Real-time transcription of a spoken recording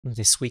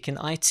This week in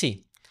IT.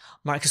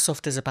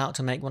 Microsoft is about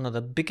to make one of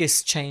the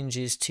biggest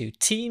changes to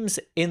Teams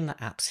in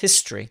the app's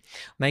history,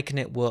 making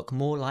it work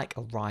more like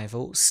a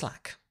rival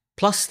Slack.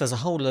 Plus, there's a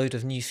whole load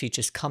of new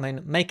features coming,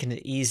 making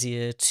it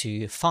easier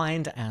to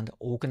find and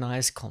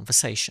organize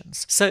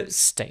conversations. So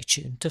stay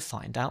tuned to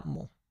find out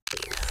more.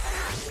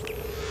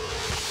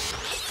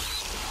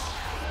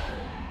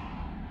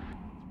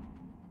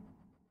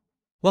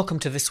 Welcome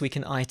to This Week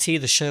in IT,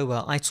 the show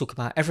where I talk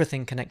about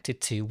everything connected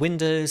to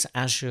Windows,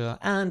 Azure,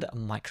 and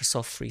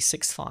Microsoft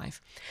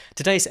 365.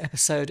 Today's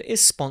episode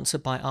is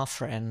sponsored by our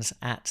friends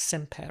at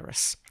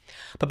Semperis.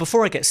 But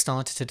before I get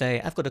started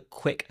today, I've got a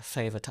quick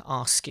favour to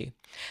ask you.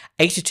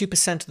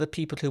 82% of the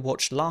people who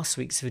watched last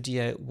week's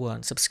video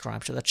weren't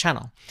subscribed to the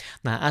channel.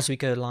 Now, as we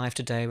go live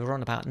today, we're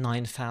on about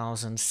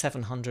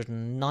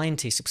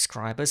 9,790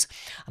 subscribers,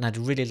 and I'd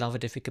really love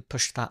it if we could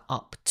push that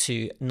up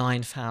to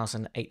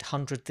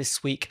 9,800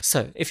 this week.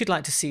 So if you'd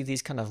like to see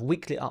these kind of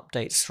weekly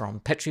updates from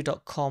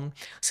petri.com,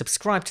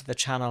 subscribe to the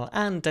channel,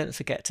 and don't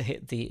forget to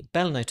hit the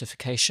bell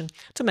notification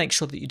to make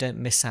sure that you don't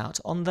miss out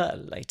on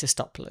the latest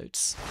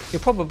uploads.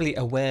 You're probably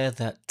aware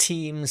that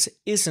Teams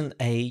isn't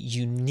a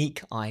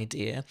unique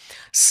idea.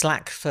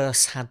 Slack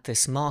first had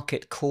this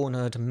market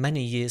cornered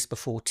many years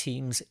before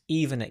Teams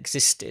even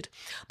existed.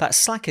 But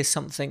Slack is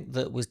something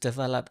that was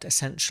developed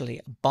essentially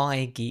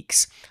by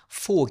geeks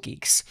for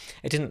geeks.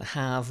 It didn't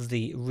have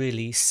the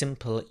really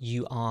simple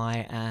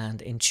UI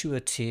and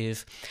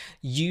intuitive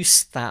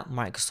use that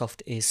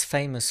Microsoft is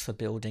famous for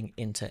building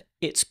into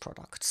its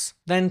products.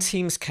 Then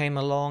Teams came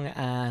along,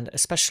 and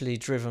especially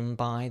driven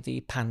by the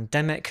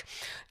pandemic,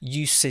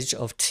 usage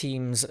of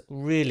Teams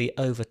really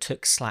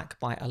overtook Slack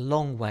by a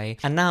long way,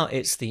 and now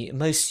it's the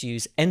most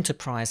used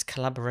enterprise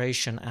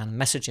collaboration and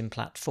messaging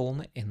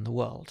platform in the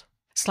world.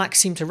 Slack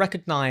seemed to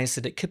recognize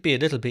that it could be a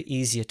little bit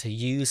easier to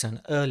use,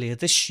 and earlier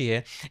this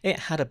year it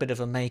had a bit of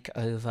a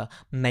makeover,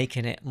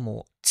 making it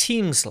more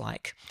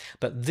Teams-like.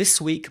 But this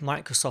week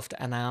Microsoft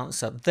announced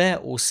that they're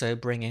also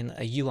bringing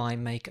a UI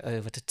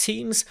makeover to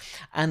Teams,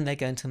 and they're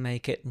going to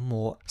make it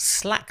more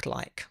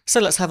Slack-like. So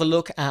let's have a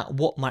look at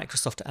what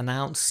Microsoft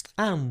announced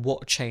and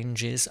what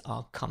changes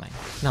are coming.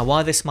 Now,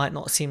 while this might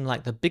not seem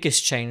like the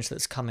biggest change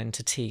that's come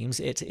into Teams,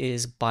 it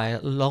is by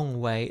a long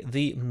way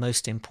the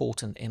most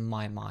important in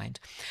my mind.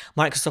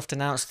 Microsoft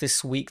announced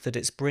this week that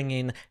it's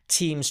bringing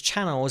Teams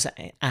channels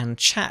and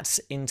chats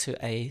into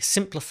a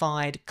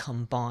simplified,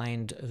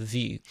 combined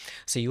view.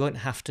 So you won't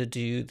have to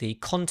do the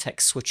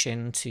context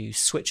switching to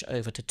switch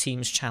over to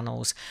Teams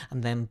channels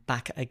and then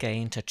back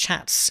again to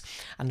chats,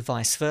 and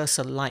vice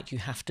versa, like you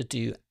have to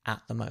do at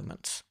the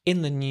moment.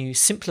 In the new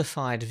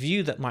simplified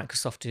view that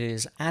Microsoft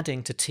is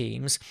adding to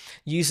Teams,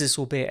 users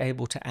will be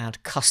able to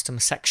add custom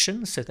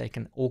sections so they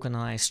can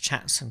organize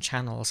chats and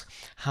channels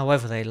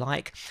however they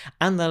like,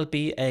 and there'll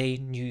be a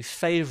new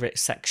favorite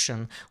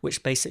section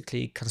which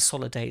basically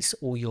consolidates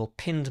all your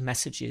pinned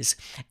messages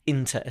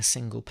into a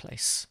single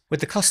place. With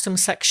the custom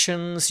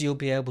sections, you'll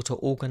be able to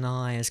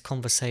organize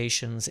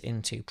conversations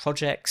into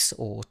projects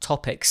or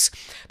topics,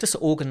 just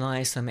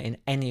organize them in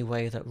any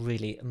way that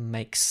really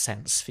makes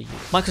sense for you.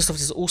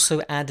 Microsoft is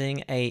also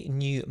adding a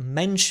new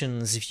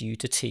mentions view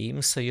to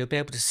Teams, so you'll be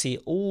able to see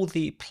all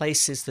the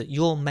places that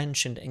you're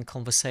mentioned in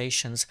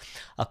conversations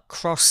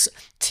across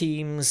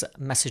Teams,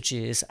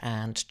 messages,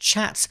 and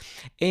chats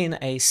in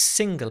a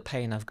single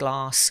pane of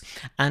glass,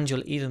 and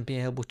you'll even be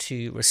able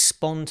to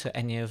respond to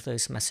any of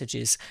those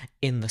messages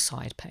in the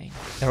side pane.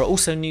 There are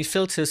also new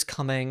filters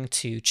coming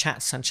to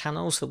chats and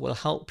channels that will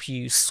help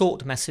you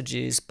sort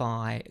messages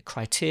by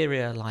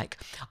criteria like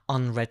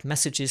unread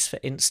messages, for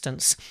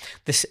instance.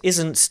 This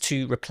isn't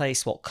to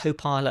replace what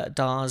Copilot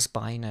does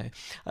by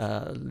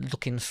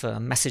looking for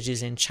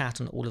messages in chat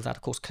and all of that.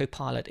 Of course,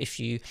 Copilot, if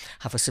you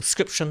have a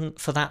subscription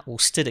for that, will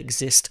still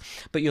exist,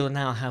 but you'll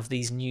now have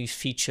these new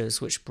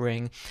features which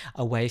bring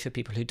a way for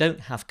people who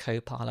don't have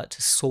Copilot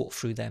to sort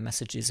through their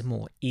messages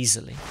more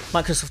easily.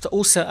 Microsoft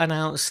also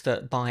announced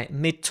that by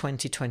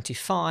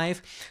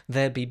mid-2025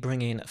 they'll be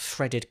bringing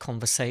threaded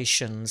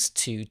conversations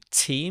to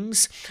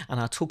Teams, and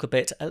I'll talk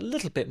a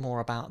little bit more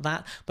about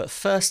that. But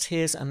first,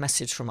 here's a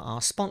message from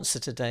our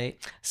sponsor today,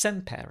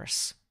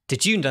 Semperis.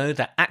 Did you know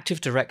that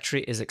Active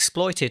Directory is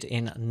exploited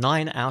in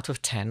 9 out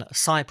of 10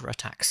 cyber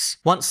attacks?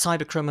 Once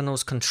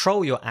cybercriminals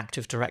control your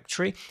Active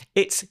Directory,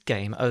 it's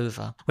game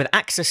over. With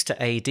access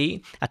to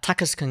AD,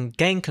 attackers can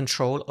gain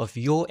control of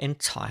your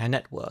entire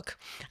network.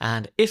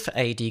 And if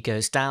AD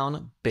goes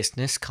down,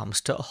 business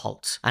comes to a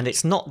halt. And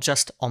it's not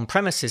just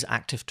on-premises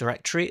Active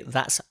Directory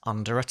that's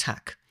under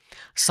attack.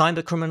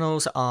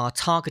 Cybercriminals are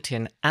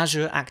targeting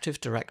Azure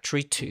Active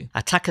Directory too.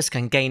 Attackers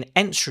can gain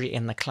entry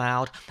in the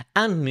cloud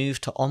and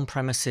move to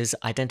on-premises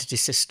identity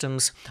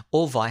systems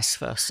or vice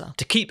versa.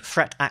 To keep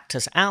threat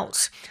actors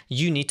out,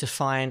 you need to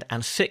find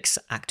and fix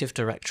Active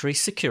Directory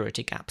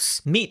security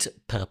gaps. Meet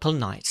Purple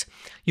Knight,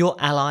 your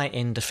ally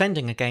in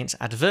defending against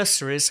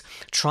adversaries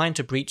trying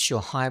to breach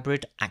your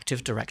hybrid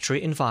Active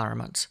Directory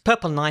environment.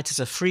 Purple Knight is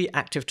a free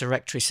Active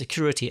Directory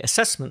security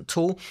assessment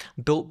tool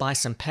built by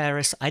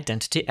Semperis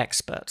identity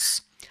experts.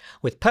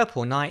 With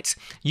Purple Night,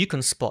 you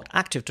can spot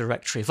Active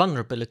Directory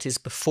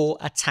vulnerabilities before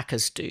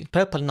attackers do.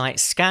 Purple Night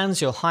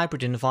scans your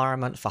hybrid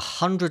environment for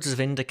hundreds of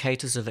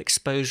indicators of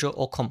exposure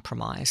or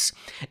compromise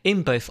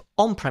in both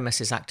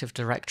on-premises Active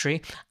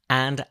Directory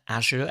and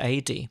Azure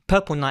AD.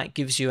 Purple Night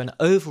gives you an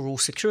overall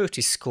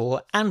security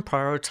score and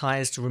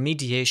prioritized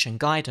remediation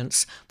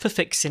guidance for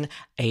fixing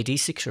AD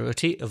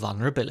security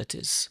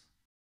vulnerabilities.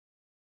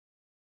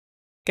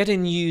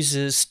 Getting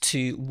users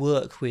to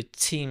work with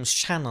Teams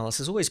channels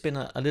has always been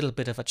a little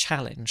bit of a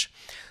challenge.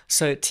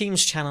 So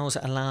Teams channels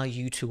allow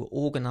you to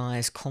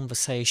organize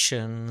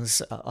conversations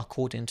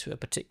according to a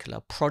particular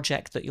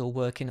project that you're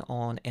working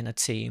on in a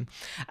team.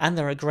 And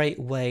they're a great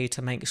way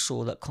to make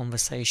sure that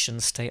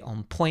conversations stay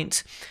on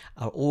point,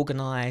 are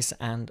organized,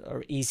 and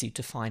are easy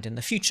to find in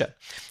the future.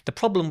 The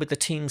problem with the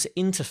Teams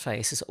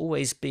interface has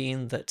always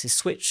been that to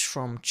switch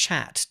from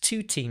chat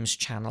to Teams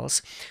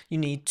channels, you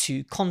need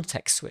to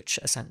context switch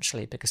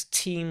essentially, because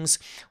Teams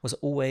was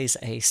always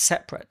a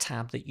separate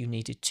tab that you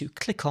needed to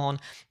click on,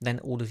 then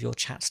all of your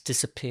chats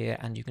disappear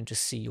and you can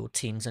just see your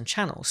teams and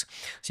channels.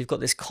 So you've got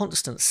this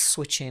constant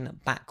switching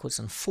backwards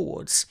and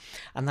forwards,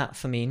 and that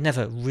for me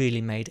never really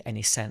made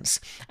any sense.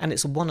 And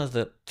it's one of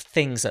the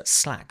things that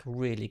Slack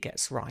really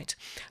gets right.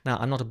 Now,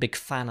 I'm not a big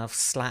fan of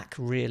Slack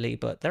really,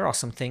 but there are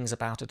some things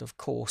about it, of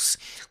course,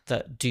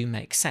 that do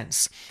make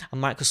sense.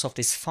 And Microsoft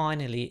is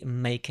finally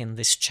making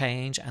this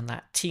change, and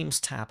that Teams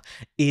tab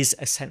is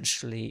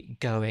essentially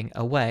going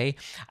away,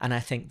 and I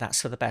think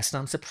that's for the best. And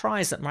I'm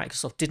surprised that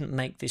Microsoft didn't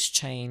make this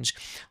change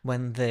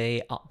when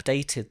they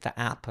updated the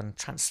app and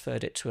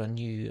transferred it to a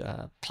new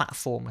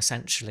platform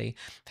essentially.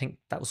 I think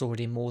that was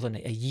already more than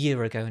a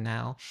year ago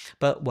now,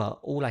 but well,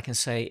 all I can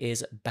say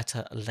is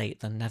better late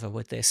than never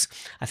with this.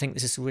 I think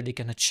this is really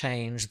going to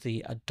change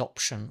the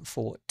adoption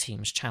for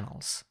Teams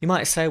channels. You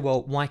might say,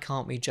 well, why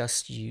can't we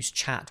just use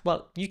chat?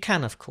 Well, you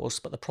can of course,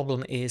 but the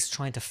problem is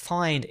trying to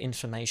find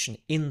information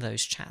in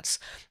those chats,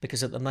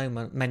 because at the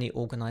moment many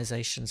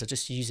organizations are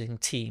just using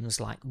Teams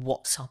like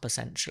WhatsApp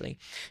essentially.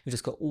 You've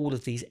just got all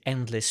of these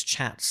endless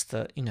chats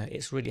that, you know,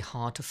 it's really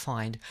hard to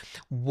find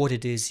what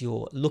it is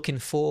you're looking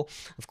for.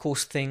 Of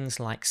course, things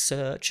like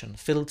search and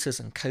filters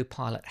and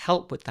Copilot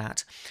help with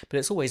that, but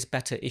it's always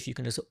better if you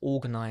can just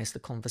organize the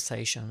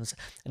conversations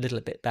a little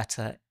bit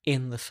better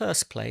in the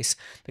first place,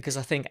 because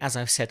I think, as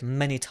I've said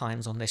many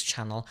times on this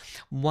channel,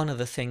 one of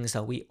the things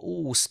that we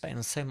all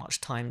spend so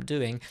much time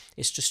doing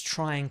is just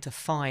trying to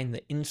find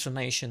the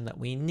information that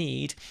we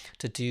need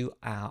to do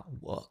our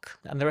work.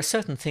 And there are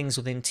certain things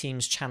within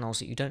Teams channels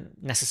that you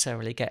don't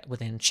necessarily get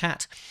within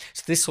chat,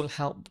 so this will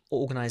help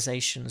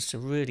organizations to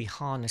really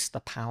harness the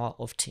power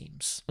of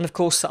Teams. And of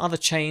course, the other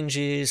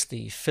changes,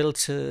 the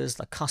filters,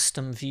 the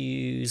custom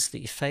views,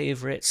 the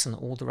favorites, and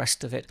all the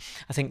rest of it,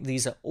 I think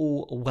these are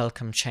all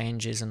welcome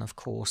changes and of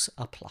course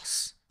a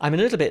plus. I'm a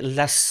little bit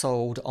less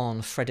sold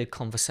on threaded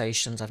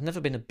conversations. I've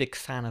never been a big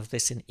fan of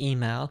this in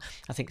email.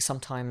 I think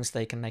sometimes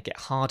they can make it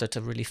harder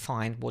to really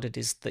find what it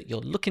is that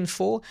you're looking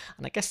for,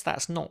 and I guess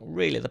that's not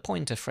really the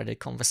point of threaded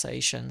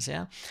conversations,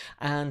 yeah?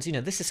 And, you know,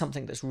 this is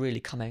something that's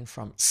really coming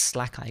from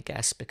Slack, I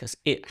guess, because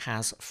it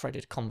has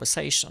threaded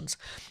conversations.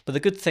 But the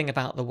good thing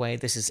about the way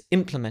this is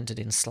implemented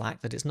in Slack,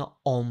 that it's not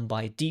on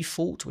by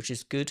default, which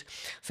is good.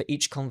 For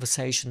each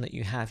conversation that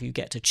you have, you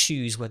get to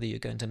choose whether you're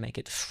going to make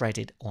it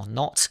threaded or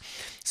not.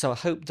 So I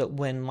hope that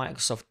when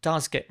Microsoft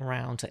does get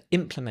around to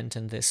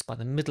implementing this by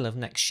the middle of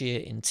next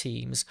year in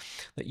Teams,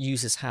 that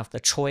users have the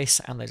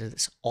choice and that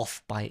it's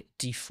off by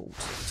default.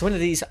 So one of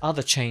these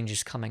other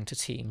changes coming to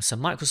Teams. So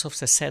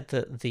Microsoft has said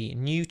that the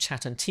new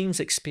chat and Teams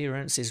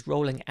experience is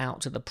rolling out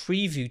to the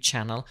preview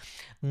channel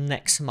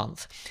next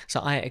month.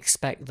 So I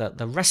expect that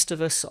the rest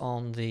of us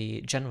on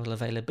the general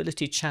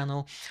availability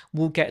channel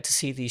will get to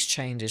see these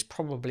changes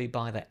probably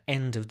by the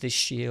end of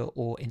this year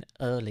or in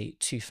early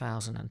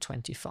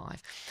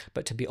 2025.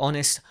 But to be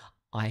honest,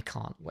 I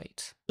can't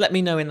wait. Let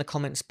me know in the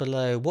comments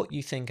below what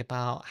you think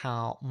about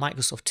how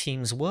Microsoft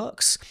Teams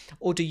works,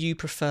 or do you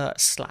prefer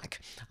Slack?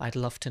 I'd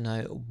love to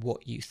know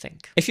what you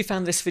think. If you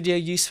found this video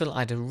useful,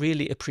 I'd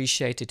really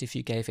appreciate it if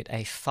you gave it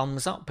a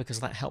thumbs up,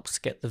 because that helps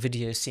get the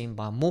video seen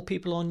by more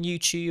people on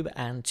YouTube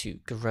and to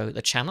grow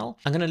the channel.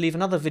 I'm going to leave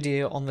another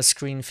video on the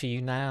screen for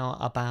you now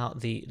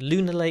about the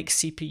Lunar Lake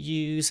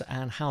CPUs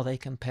and how they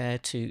compare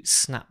to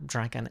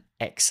Snapdragon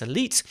X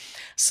Elite.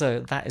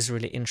 So that is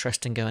really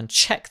interesting. Go and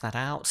check that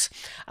out.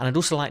 And I'd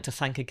also like to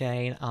thank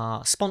again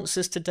our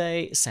sponsors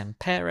today,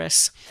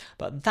 Semperis.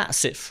 But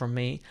that's it from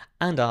me,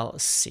 and I'll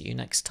see you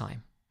next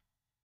time.